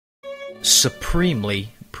Supremely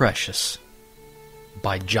Precious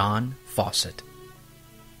by John Fawcett.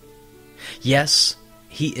 Yes,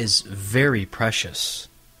 he is very precious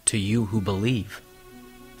to you who believe.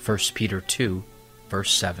 1 Peter 2,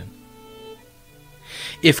 verse 7.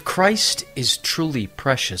 If Christ is truly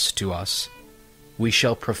precious to us, we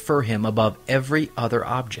shall prefer him above every other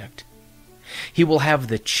object. He will have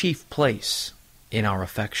the chief place in our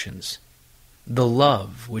affections. The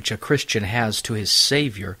love which a Christian has to his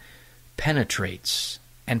Saviour penetrates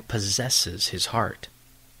and possesses his heart.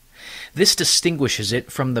 This distinguishes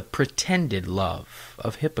it from the pretended love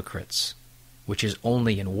of hypocrites, which is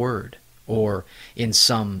only in word or in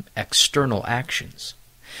some external actions,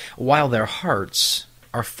 while their hearts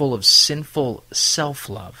are full of sinful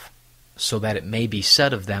self-love, so that it may be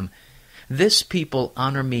said of them, "This people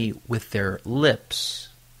honor me with their lips,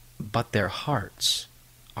 but their hearts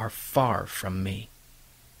are far from me."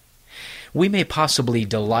 We may possibly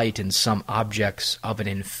delight in some objects of an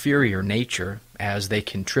inferior nature as they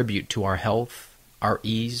contribute to our health, our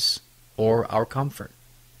ease, or our comfort.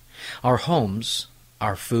 Our homes,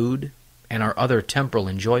 our food, and our other temporal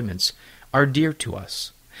enjoyments are dear to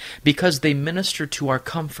us because they minister to our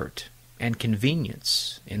comfort and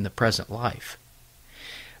convenience in the present life.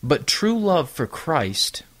 But true love for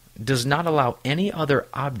Christ does not allow any other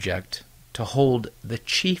object to hold the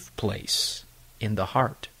chief place in the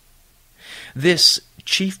heart. This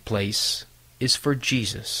chief place is for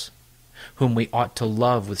Jesus, whom we ought to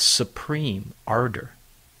love with supreme ardor.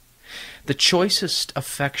 The choicest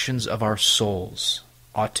affections of our souls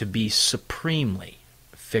ought to be supremely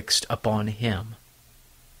fixed upon him.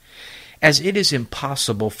 As it is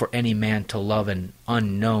impossible for any man to love an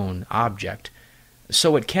unknown object,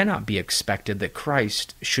 so it cannot be expected that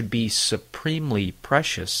Christ should be supremely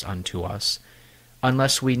precious unto us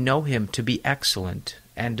unless we know him to be excellent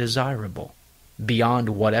and desirable, beyond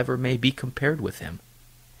whatever may be compared with him.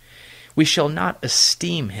 We shall not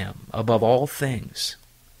esteem him above all things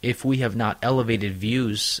if we have not elevated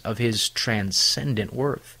views of his transcendent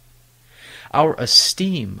worth. Our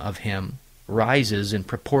esteem of him rises in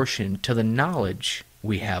proportion to the knowledge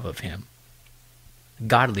we have of him.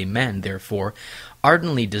 Godly men, therefore,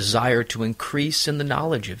 ardently desire to increase in the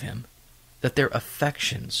knowledge of him, that their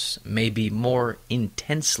affections may be more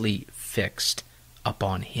intensely fixed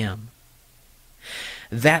upon him.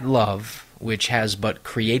 That love, which has but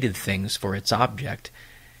created things for its object,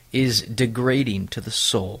 is degrading to the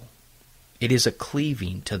soul. It is a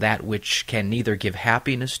cleaving to that which can neither give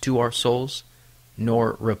happiness to our souls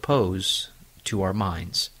nor repose to our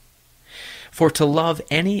minds. For to love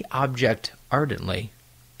any object ardently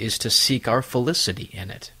is to seek our felicity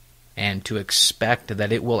in it, and to expect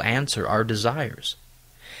that it will answer our desires.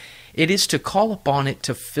 It is to call upon it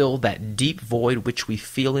to fill that deep void which we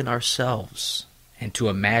feel in ourselves, and to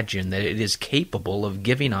imagine that it is capable of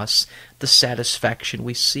giving us the satisfaction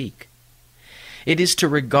we seek. It is to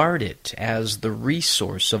regard it as the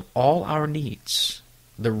resource of all our needs,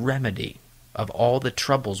 the remedy of all the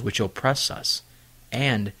troubles which oppress us,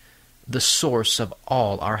 and the source of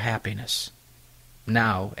all our happiness.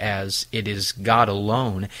 Now, as it is God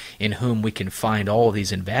alone in whom we can find all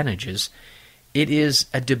these advantages, it is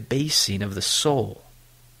a debasing of the soul.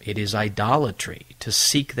 It is idolatry to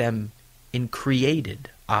seek them in created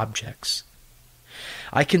objects.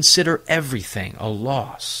 I consider everything a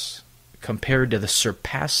loss compared to the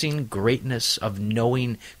surpassing greatness of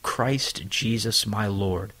knowing Christ Jesus my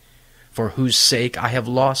Lord, for whose sake I have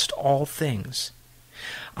lost all things.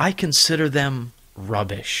 I consider them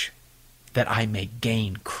rubbish, that I may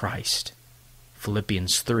gain Christ.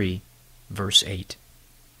 Philippians 3, verse 8.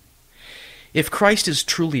 If Christ is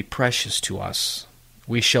truly precious to us,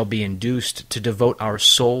 we shall be induced to devote our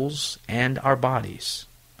souls and our bodies,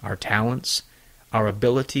 our talents, our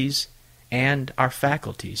abilities, and our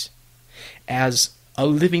faculties, as a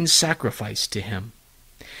living sacrifice to him.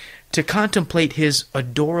 To contemplate his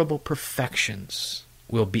adorable perfections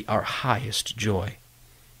will be our highest joy.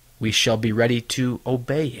 We shall be ready to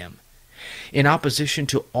obey him, in opposition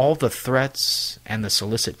to all the threats and the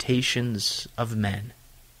solicitations of men.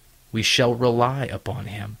 We shall rely upon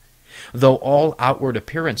him, though all outward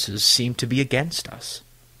appearances seem to be against us.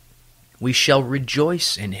 We shall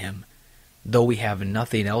rejoice in him, though we have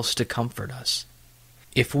nothing else to comfort us.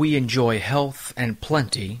 If we enjoy health and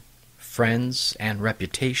plenty, friends and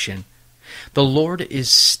reputation, the Lord is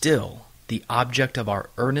still the object of our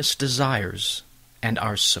earnest desires and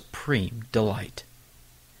our supreme delight.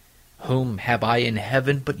 Whom have I in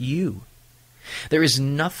heaven but you? There is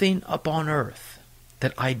nothing upon earth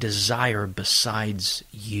that I desire besides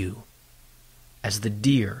you. As the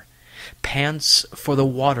deer pants for the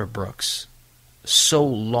water brooks, so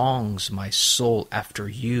longs my soul after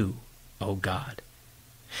you, O God.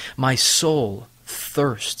 My soul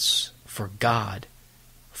thirsts for God,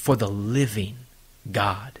 for the living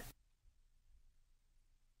God.